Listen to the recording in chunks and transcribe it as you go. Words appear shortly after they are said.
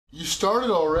You started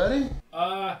already?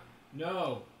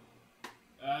 No.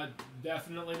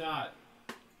 Definitely not.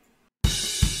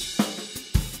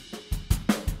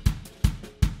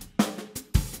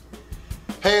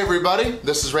 Hey everybody,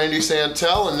 this is Randy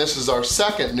Santel and this is our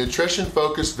second nutrition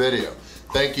focused video.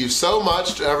 Thank you so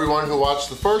much to everyone who watched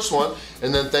the first one,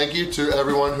 and then thank you to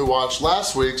everyone who watched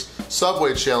last week's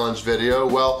Subway Challenge video.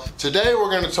 Well, today we're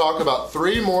going to talk about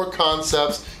 3 more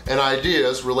concepts and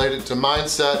ideas related to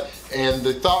mindset and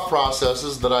the thought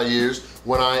processes that I use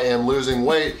when I am losing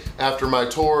weight after my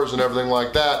tours and everything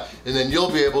like that, and then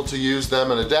you'll be able to use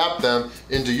them and adapt them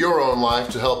into your own life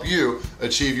to help you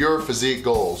achieve your physique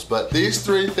goals. But these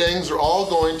 3 things are all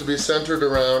going to be centered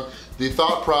around the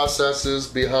thought processes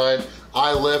behind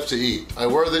I live to eat. I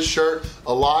wear this shirt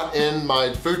a lot in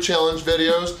my food challenge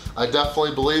videos. I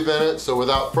definitely believe in it. So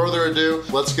without further ado,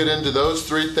 let's get into those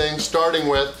 3 things, starting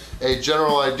with a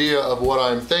general idea of what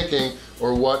I'm thinking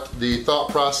or what the thought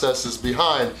processes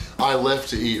behind I live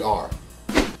to eat are.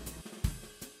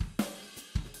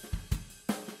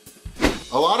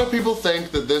 A lot of people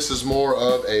think that this is more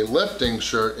of a lifting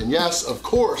shirt, and yes, of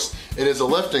course, it is a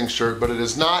lifting shirt, but it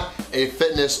is not a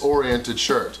fitness-oriented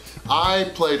shirt.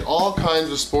 I played all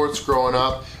kinds of sports growing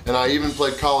up, and I even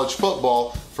played college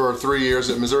football for 3 years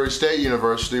at Missouri State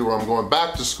University, where I'm going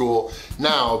back to school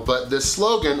now. But this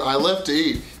slogan, I live to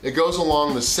eat, it goes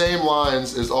along the same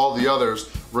lines as all the others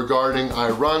regarding I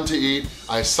run to eat,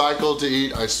 I cycle to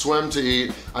eat, I swim to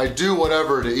eat, I do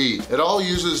whatever to eat. It all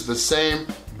uses the same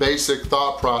basic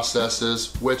thought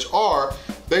processes, which are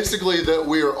basically that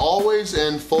we are always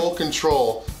in full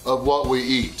control of what we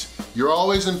eat. You're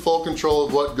always in full control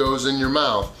of what goes in your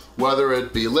mouth, whether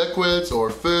it be liquids or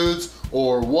foods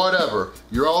or whatever.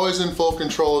 You're always in full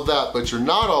control of that, but you're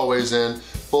not always in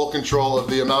full control of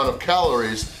the amount of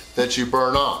calories that you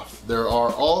burn off. There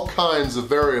are all kinds of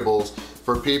variables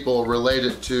for people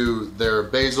related to their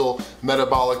basal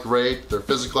metabolic rate, their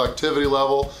physical activity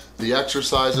level, the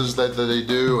exercises that they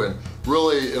do, and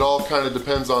really it all kind of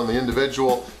depends on the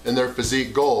individual and their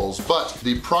physique goals. But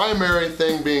the primary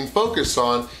thing being focused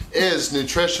on is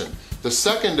nutrition. The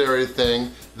secondary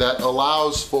thing that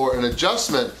allows for an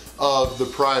adjustment of the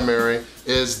primary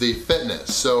is the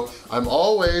fitness. So I'm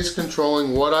always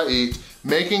controlling what I eat,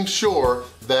 making sure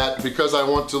that because I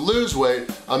want to lose weight,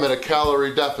 I'm at a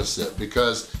calorie deficit,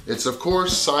 because it's of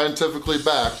course scientifically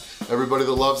backed, everybody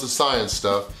that loves the science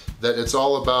stuff, that it's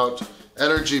all about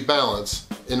energy balance.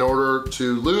 In order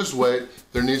to lose weight,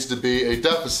 there needs to be a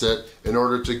deficit. In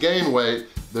order to gain weight,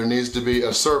 there needs to be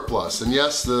a surplus. And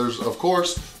yes, there's of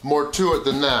course more to it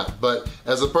than that, but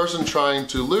as a person trying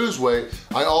to lose weight,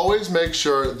 I always make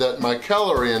sure that my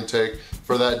calorie intake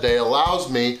for that day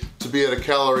allows me to be at a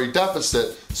calorie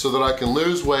deficit so that I can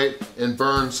lose weight and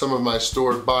burn some of my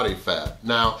stored body fat.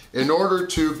 Now, in order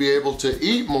to be able to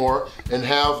eat more and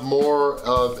have more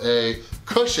of a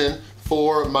cushion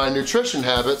for my nutrition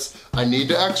habits, I need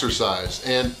to exercise.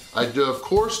 And I do, of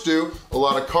course, do a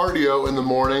lot of cardio in the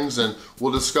mornings, and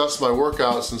we'll discuss my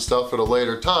workouts and stuff at a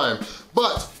later time.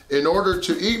 But in order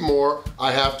to eat more,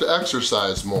 I have to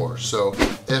exercise more. So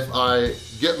if I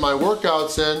get my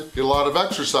workouts in, get a lot of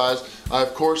exercise, I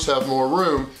of course have more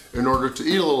room in order to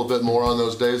eat a little bit more on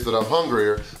those days that I'm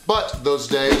hungrier. But those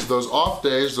days, those off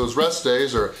days, those rest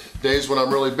days, or days when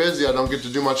I'm really busy, I don't get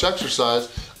to do much exercise,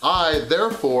 I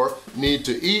therefore need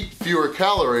to eat fewer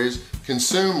calories,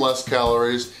 consume less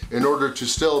calories in order to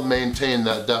still maintain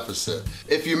that deficit.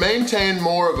 If you maintain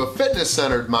more of a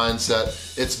fitness-centered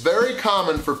mindset, it's very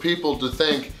common for people to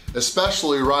think,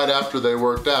 especially right after they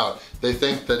worked out, they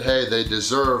think that, hey, they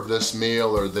deserve this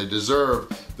meal, or they deserve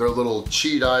their little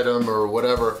cheat item or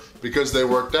whatever because they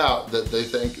worked out, that they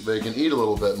think they can eat a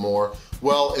little bit more.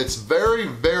 Well, it's very,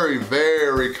 very,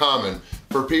 very common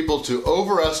for people to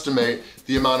overestimate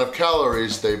the amount of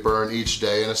calories they burn each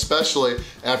day, and especially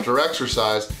after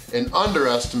exercise, and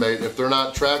underestimate, if they're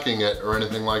not tracking it or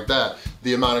anything like that,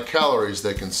 the amount of calories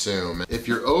they consume. If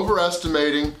you're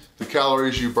overestimating the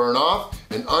calories you burn off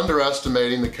and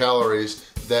underestimating the calories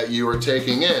that you are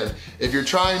taking in, if you're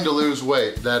trying to lose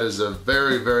weight, that is a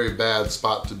very, very bad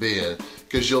spot to be in,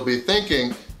 because you'll be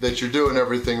thinking that you're doing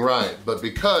everything right, but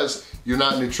because you're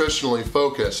not nutritionally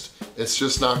focused, it's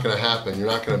just not going to happen. You're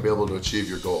not going to be able to achieve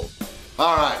your goal.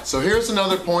 Alright, so here's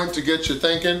another point to get you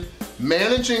thinking.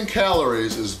 Managing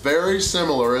calories is very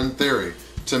similar in theory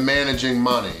to managing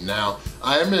money. Now,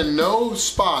 I am in no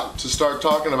spot to start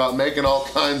talking about making all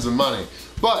kinds of money,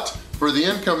 but for the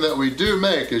income that we do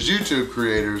make as YouTube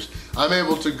creators, I'm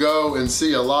able to go and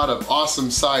see a lot of awesome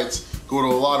sites, go to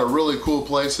a lot of really cool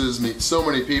places, meet so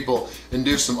many people, and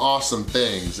do some awesome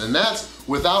things. And that's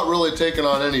without really taking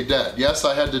on any debt. Yes,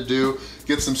 I had to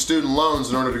get some student loans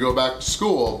in order to go back to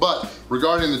school. But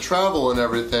regarding the travel and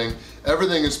everything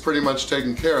is pretty much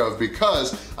taken care of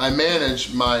because I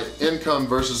manage my income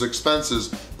versus expenses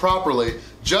properly,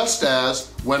 just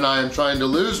as when I am trying to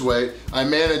lose weight, I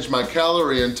manage my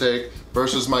calorie intake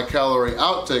versus my calorie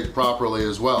outtake properly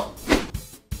as well.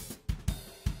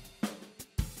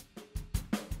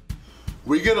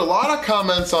 We get a lot of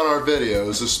comments on our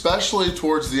videos, especially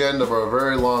towards the end of our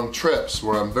very long trips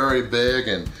where I'm very big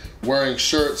and wearing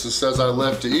shirts that says I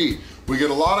live to eat. We get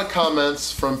a lot of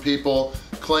comments from people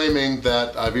claiming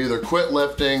that I've either quit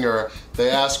lifting or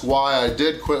they ask why I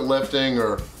did quit lifting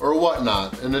or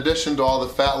whatnot, in addition to all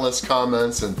the fatless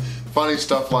comments and funny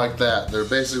stuff like that. They're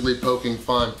basically poking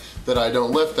fun that I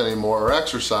don't lift anymore or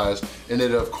exercise, and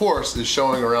it of course is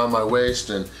showing around my waist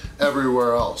and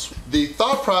everywhere else. The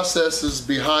thought processes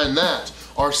behind that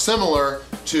are similar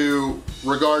to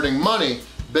regarding money.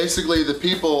 Basically, the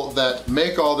people that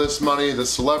make all this money, the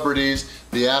celebrities,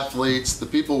 the athletes, the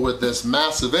people with this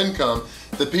massive income,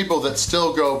 the people that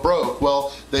still go broke,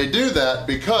 well, they do that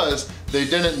because they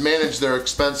didn't manage their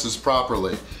expenses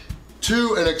properly.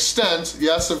 To an extent,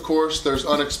 yes, of course, there's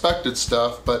unexpected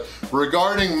stuff, but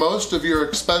regarding most of your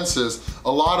expenses,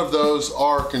 a lot of those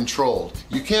are controlled.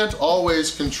 You can't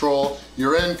always control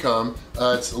your income.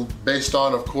 It's based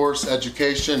on, of course,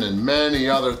 education and many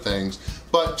other things.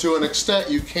 But to an extent,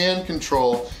 you can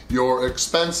control your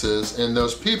expenses, and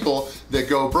those people that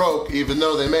go broke, even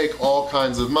though they make all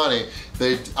kinds of money,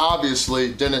 they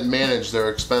obviously didn't manage their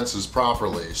expenses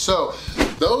properly. So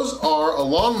those are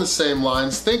along the same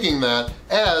lines, thinking that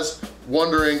as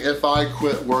wondering if I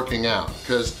quit working out.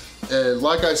 Because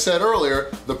like I said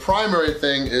earlier, the primary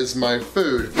thing is my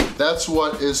food. That's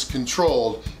what is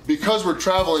controlled. Because we're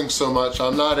traveling so much,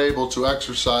 I'm not able to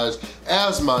exercise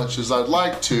as much as I'd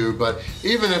like to, but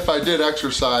even if I did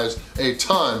exercise a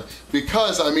ton,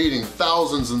 because I'm eating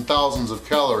thousands and thousands of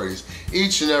calories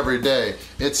each and every day,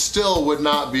 it still would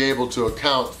not be able to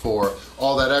account for,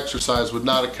 all that exercise would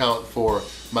not account for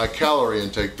my calorie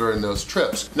intake during those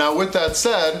trips. Now with that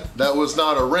said, that was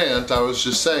not a rant, I was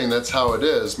just saying that's how it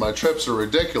is. My trips are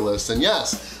ridiculous, and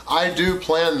yes, I do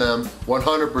plan them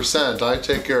 100%. I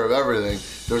take care of everything.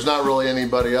 There's not really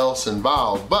anybody else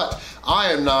involved, but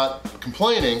I am not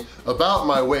complaining about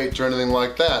my weight or anything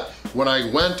like that. When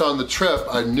I went on the trip,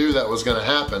 I knew that was gonna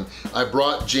happen. I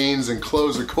brought jeans and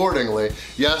clothes accordingly.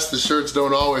 Yes, the shirts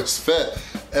don't always fit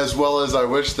as well as I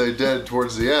wish they did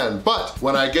towards the end, but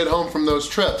when I get home from those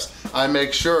trips, I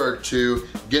make sure to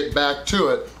get back to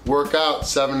it, work out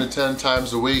 7 to 10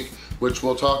 times a week, which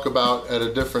we'll talk about at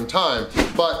a different time,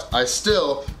 but I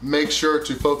still make sure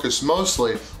to focus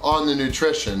mostly on the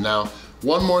nutrition. Now,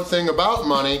 one more thing about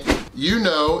money, you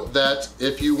know that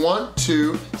if you want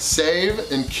to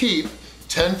save and keep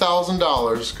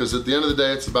 $10,000, because at the end of the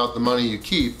day it's about the money you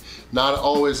keep, not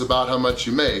always about how much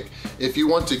you make. If you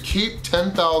want to keep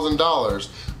 $10,000,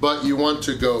 but you want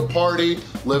to go party,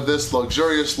 live this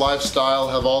luxurious lifestyle,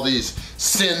 have all these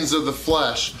sins of the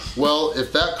flesh, well,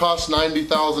 if that costs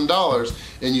 $90,000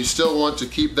 and you still want to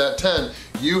keep that 10,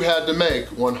 you had to make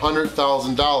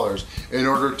 $100,000 in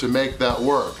order to make that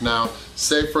work. Now,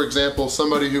 say for example,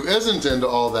 somebody who isn't into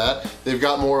all that, they've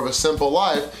got more of a simple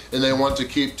life and they want to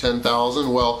keep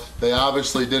 $10,000, well, they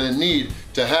obviously didn't need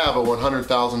to have a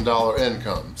 $100,000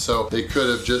 income. So they could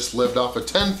have just lived off of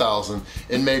 $10,000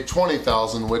 and made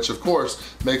 $20,000, which of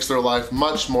course makes their life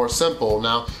much more simple.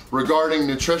 Now, regarding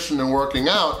nutrition and working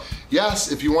out,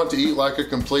 yes, if you want to eat like a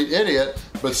complete idiot,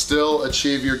 but still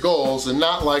achieve your goals, and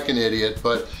not like an idiot,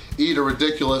 but eat a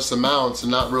ridiculous amounts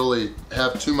and not really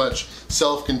have too much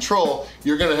self-control,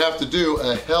 you're gonna have to do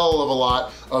a hell of a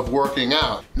lot of working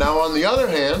out. Now on the other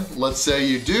hand, let's say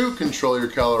you do control your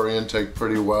calorie intake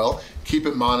pretty well, keep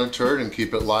it monitored and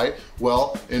keep it light,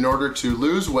 well, in order to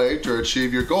lose weight or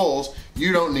achieve your goals,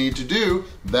 you don't need to do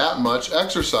that much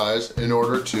exercise in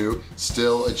order to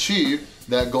still achieve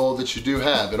that goal that you do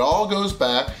have. It all goes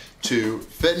back to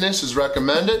fitness is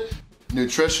recommended,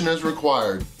 nutrition is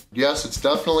required. Yes, it's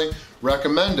definitely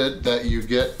recommended that you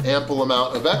get ample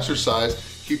amount of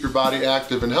exercise, keep your body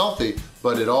active and healthy,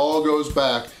 but it all goes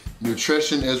back,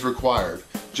 nutrition is required.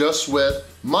 Just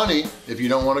with money, if you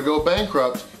don't want to go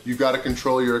bankrupt, you've got to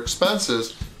control your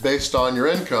expenses based on your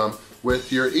income.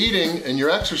 With your eating and your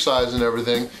exercise and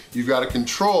everything, you've got to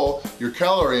control your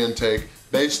calorie intake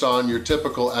based on your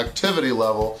typical activity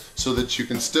level so that you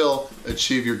can still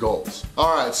achieve your goals.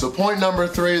 Alright, so point number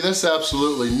 3, this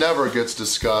absolutely never gets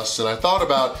discussed, and I thought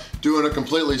about doing a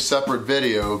completely separate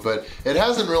video, but it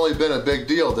hasn't really been a big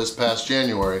deal this past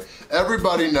January.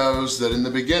 Everybody knows that in the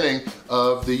beginning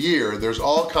of the year, there's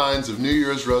all kinds of New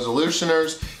Year's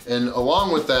Resolution-ers, and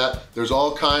along with that, there's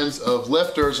all kinds of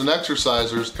lifters and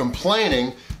exercisers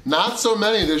complaining. Not so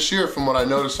many this year from what I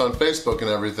noticed on Facebook and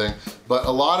everything, but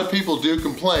a lot of people do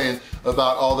complain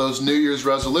about all those New Year's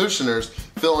Resolution-ers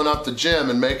filling up the gym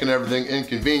and making everything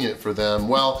inconvenient for them.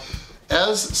 Well,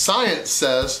 as science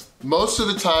says, most of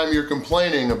the time you're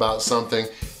complaining about something,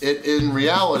 it in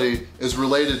reality is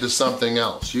related to something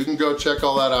else. You can go check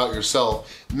all that out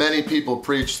yourself. Many people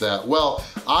preach that. Well,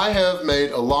 I have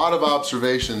made a lot of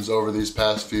observations over these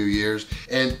past few years,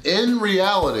 and in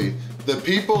reality, the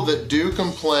people that do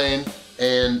complain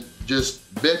and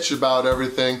just bitch about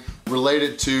everything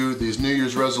related to these New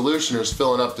Year's Resolutioners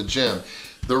filling up the gym,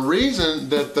 the reason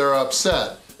that they're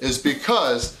upset is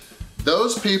because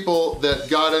those people that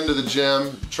got into the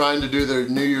gym trying to do their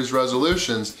New Year's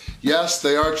resolutions, yes,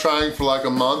 they are trying for like a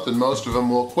month and most of them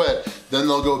will quit. Then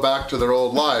they'll go back to their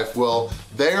old life. Well,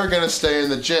 they are going to stay in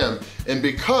the gym, and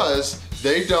because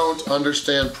they don't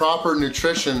understand proper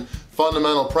nutrition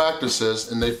fundamental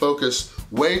practices and they focus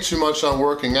way too much on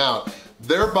working out,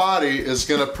 their body is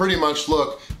going to pretty much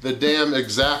look the damn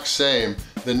exact same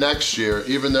the next year,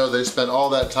 even though they spent all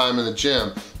that time in the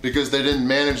gym because they didn't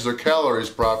manage their calories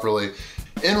properly.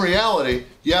 In reality,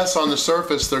 yes, on the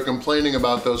surface they're complaining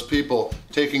about those people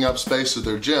taking up space at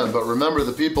their gym, but remember,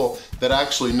 the people that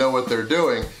actually know what they're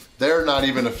doing, they're not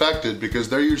even affected because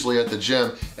they're usually at the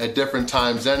gym at different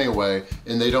times anyway,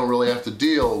 and they don't really have to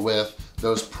deal with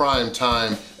those prime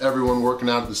time, everyone working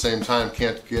out at the same time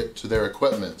can't get to their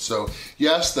equipment. So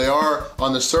yes, they are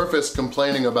on the surface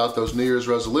complaining about those New Year's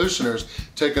Resolutioners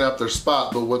taking up their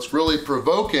spot, but what's really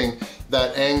provoking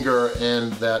that anger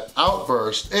and that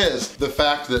outburst is the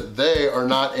fact that they are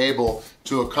not able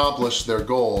to accomplish their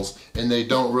goals and they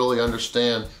don't really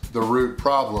understand the root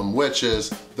problem, which is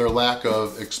their lack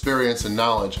of experience and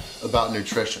knowledge about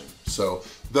nutrition. So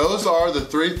those are the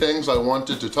 3 things I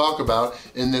wanted to talk about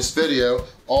in this video,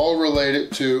 all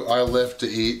related to I Lift to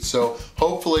Eat. So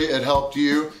hopefully it helped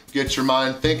you get your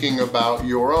mind thinking about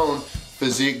your own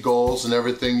physique goals and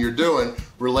everything you're doing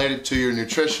related to your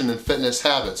nutrition and fitness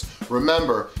habits.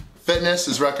 Remember, fitness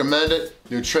is recommended,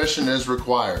 nutrition is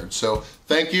required. So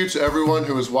thank you to everyone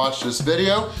who has watched this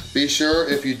video. Be sure,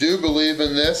 if you do believe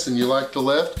in this and you like to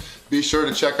lift, be sure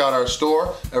to check out our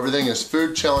store. Everything is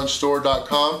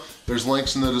foodchallengestore.com. There's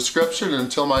links in the description. And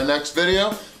until my next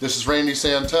video, this is Randy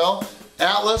Santel,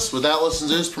 Atlas with Atlas and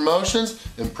Zeus Promotions,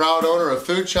 and proud owner of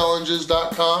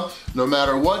foodchallenges.com. No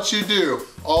matter what you do,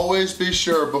 always be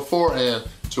sure beforehand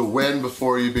to win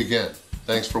before you begin.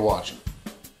 Thanks for watching.